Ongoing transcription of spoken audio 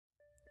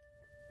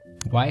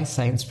Why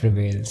science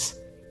prevails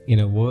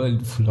in a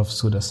world full of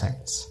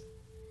pseudoscience.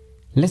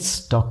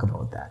 Let's talk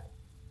about that.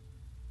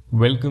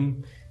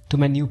 Welcome to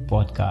my new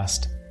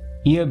podcast,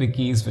 Ear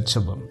Bickies with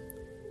Shubham.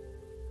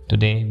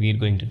 Today we are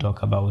going to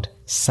talk about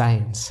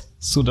science,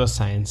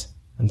 pseudoscience,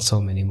 and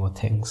so many more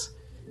things.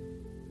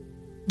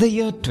 The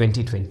year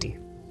 2020.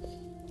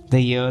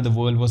 The year the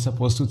world was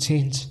supposed to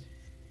change.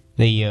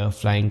 The year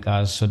flying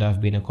cars should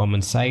have been a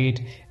common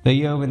sight. The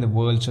year when the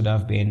world should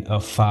have been a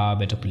far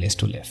better place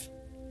to live.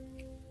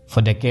 For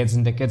decades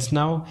and decades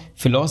now,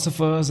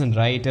 philosophers and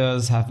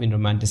writers have been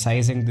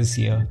romanticizing this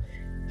year,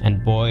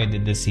 and boy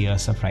did this year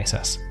surprise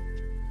us.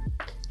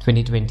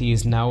 2020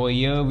 is now a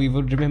year we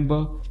would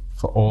remember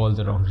for all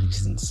the wrong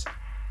reasons.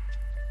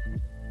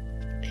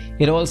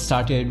 It all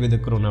started with the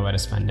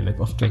coronavirus pandemic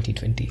of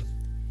 2020.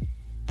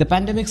 The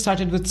pandemic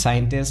started with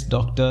scientists,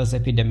 doctors,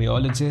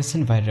 epidemiologists,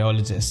 and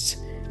virologists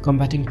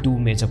combating two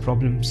major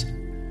problems: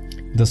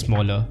 the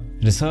smaller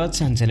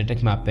research and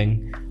genetic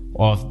mapping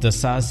of the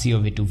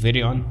SARS-CoV-2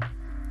 virion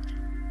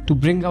to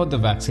bring out the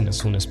vaccine as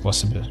soon as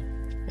possible,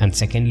 and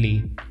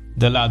secondly,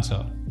 the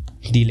larger,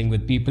 dealing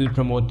with people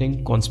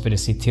promoting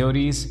conspiracy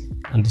theories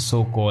and the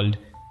so-called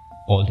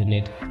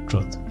alternate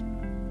truth.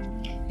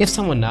 If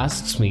someone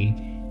asks me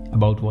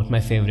about what my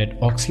favorite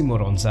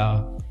oxymorons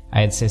are,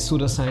 I'd say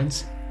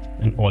pseudoscience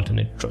and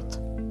alternate truth.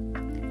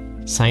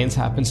 Science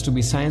happens to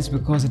be science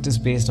because it is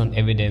based on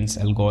evidence,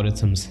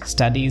 algorithms,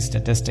 studies,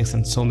 statistics,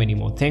 and so many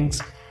more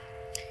things.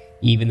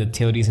 Even the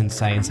theories in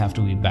science have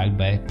to be backed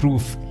by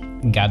proof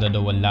gathered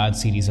over a large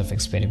series of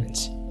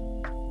experiments.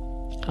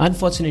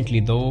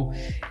 Unfortunately, though,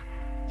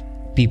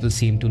 people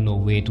seem to know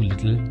way too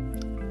little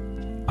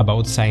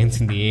about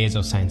science in the age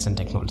of science and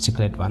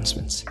technological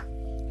advancements.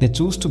 They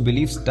choose to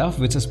believe stuff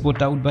which is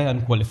put out by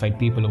unqualified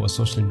people over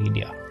social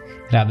media,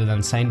 rather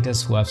than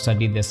scientists who have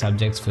studied their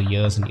subjects for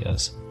years and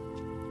years.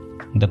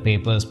 The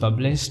papers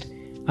published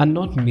are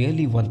not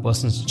merely one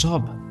person's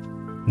job.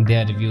 They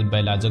are reviewed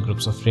by larger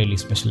groups of really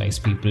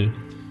specialized people,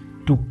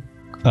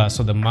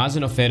 so the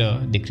margin of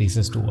error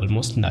decreases to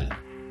almost null.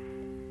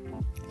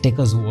 Take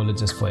a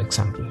zoologist, for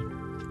example.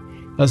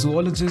 A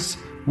zoologist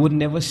would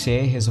never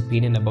share his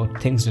opinion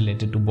about things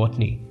related to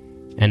botany.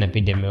 An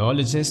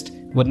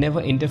epidemiologist would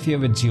never interfere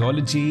with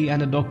geology,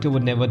 and a doctor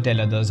would never tell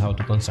others how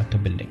to construct a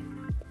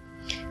building.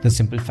 The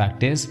simple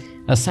fact is,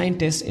 a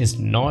scientist is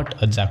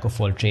not a jack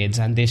of all trades,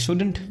 and they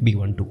shouldn't be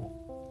one too.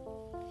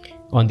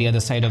 On the other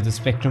side of the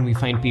spectrum, we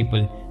find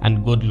people,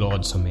 and good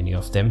lord, so many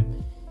of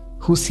them,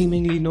 who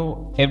seemingly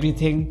know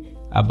everything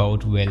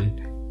about, well,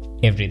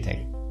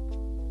 everything.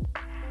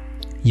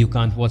 You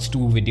can't watch 2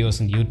 videos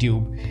on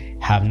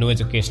YouTube, have no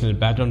educational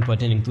background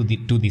pertaining to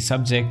the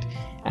subject,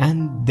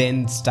 and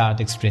then start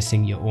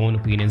expressing your own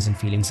opinions and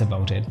feelings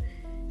about it,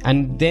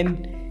 and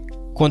then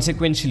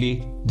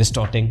consequentially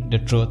distorting the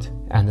truth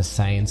and the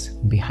science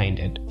behind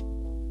it.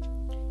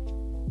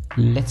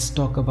 Let's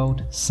talk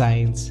about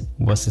science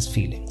versus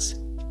feelings.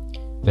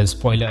 Well,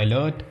 spoiler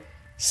alert,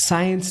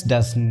 science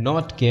does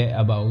not care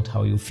about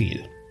how you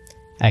feel.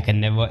 I can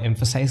never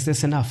emphasize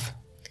this enough.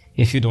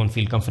 If you don't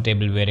feel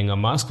comfortable wearing a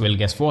mask, well,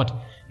 guess what?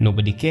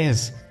 Nobody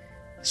cares.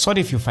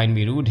 Sorry if you find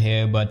me rude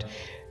here, but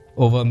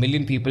over 1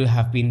 million people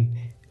have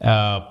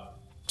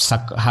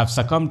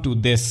succumbed to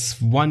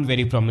this one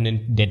very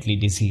prominent deadly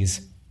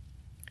disease.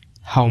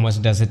 How much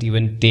does it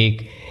even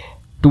take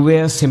to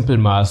wear a simple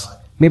mask?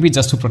 Maybe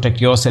just to protect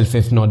yourself,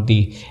 if not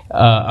the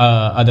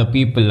other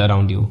people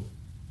around you.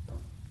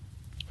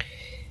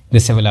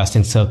 This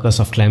everlasting circus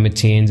of climate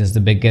change is the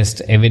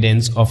biggest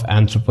evidence of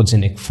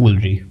anthropogenic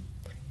foolery.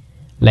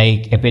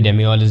 Like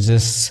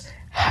epidemiologists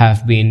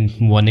have been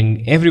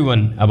warning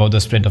everyone about the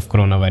spread of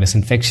coronavirus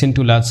infection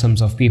to large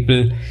sums of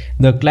people,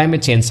 the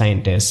climate change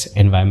scientists,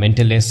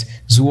 environmentalists,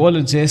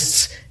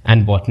 zoologists,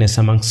 and botanists,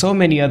 among so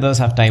many others,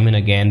 have time and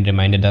again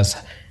reminded us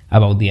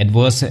about the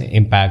adverse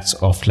impacts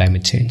of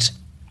climate change.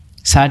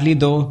 Sadly,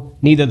 though,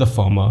 neither the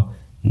former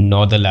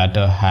nor the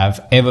latter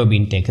have ever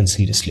been taken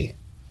seriously.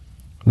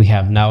 We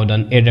have now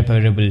done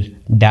irreparable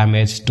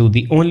damage to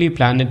the only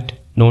planet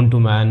known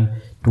to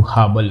man to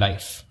harbor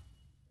life.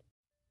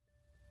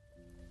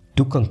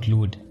 To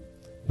conclude,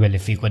 well,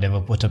 if we could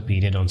ever put a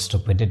period on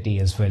stupidity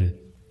as well,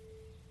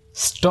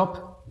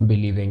 stop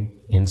believing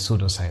in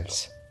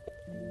pseudoscience.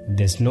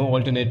 There's no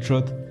alternate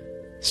truth.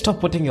 Stop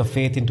putting your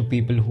faith into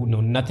people who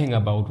know nothing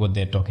about what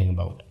they're talking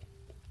about.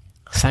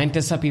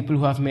 Scientists are people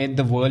who have made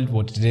the world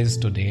what it is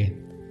today.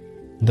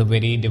 The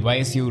very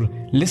device you're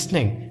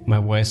listening my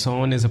voice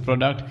on is a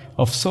product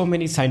of so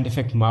many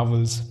scientific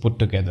marvels put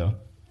together.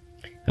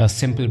 A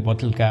simple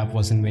bottle cap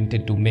was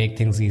invented to make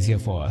things easier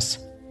for us.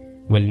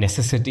 Well,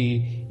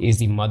 necessity is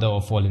the mother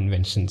of all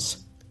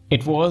inventions.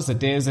 It was,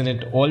 it is, and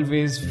it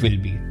always will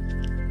be.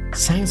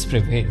 Science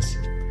prevails,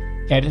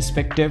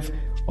 irrespective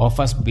of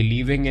us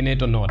believing in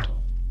it or not.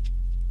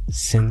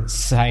 Since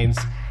science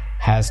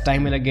has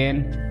time and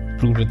again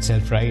proved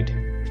itself right,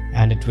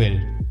 and it will.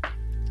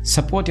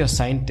 Support your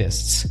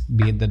scientists,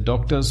 be it the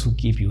doctors who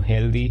keep you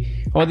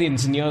healthy or the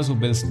engineers who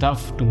build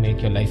stuff to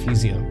make your life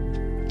easier.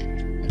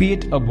 Be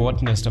it a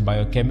botanist, a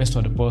biochemist,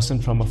 or a person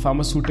from a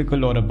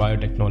pharmaceutical or a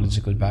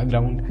biotechnological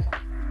background,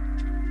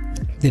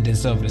 they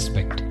deserve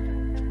respect,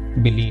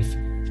 belief,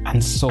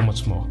 and so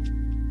much more.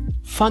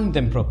 Fund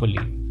them properly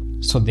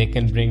so they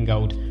can bring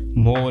out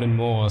more and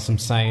more awesome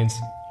science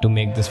to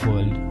make this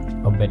world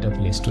a better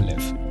place to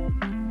live.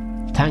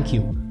 Thank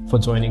you for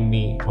joining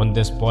me on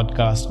this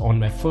podcast on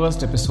my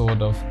first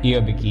episode of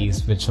Ear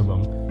Bickies with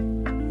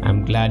Shubham.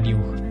 I'm glad you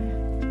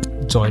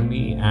joined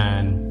me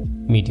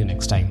and meet you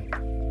next time.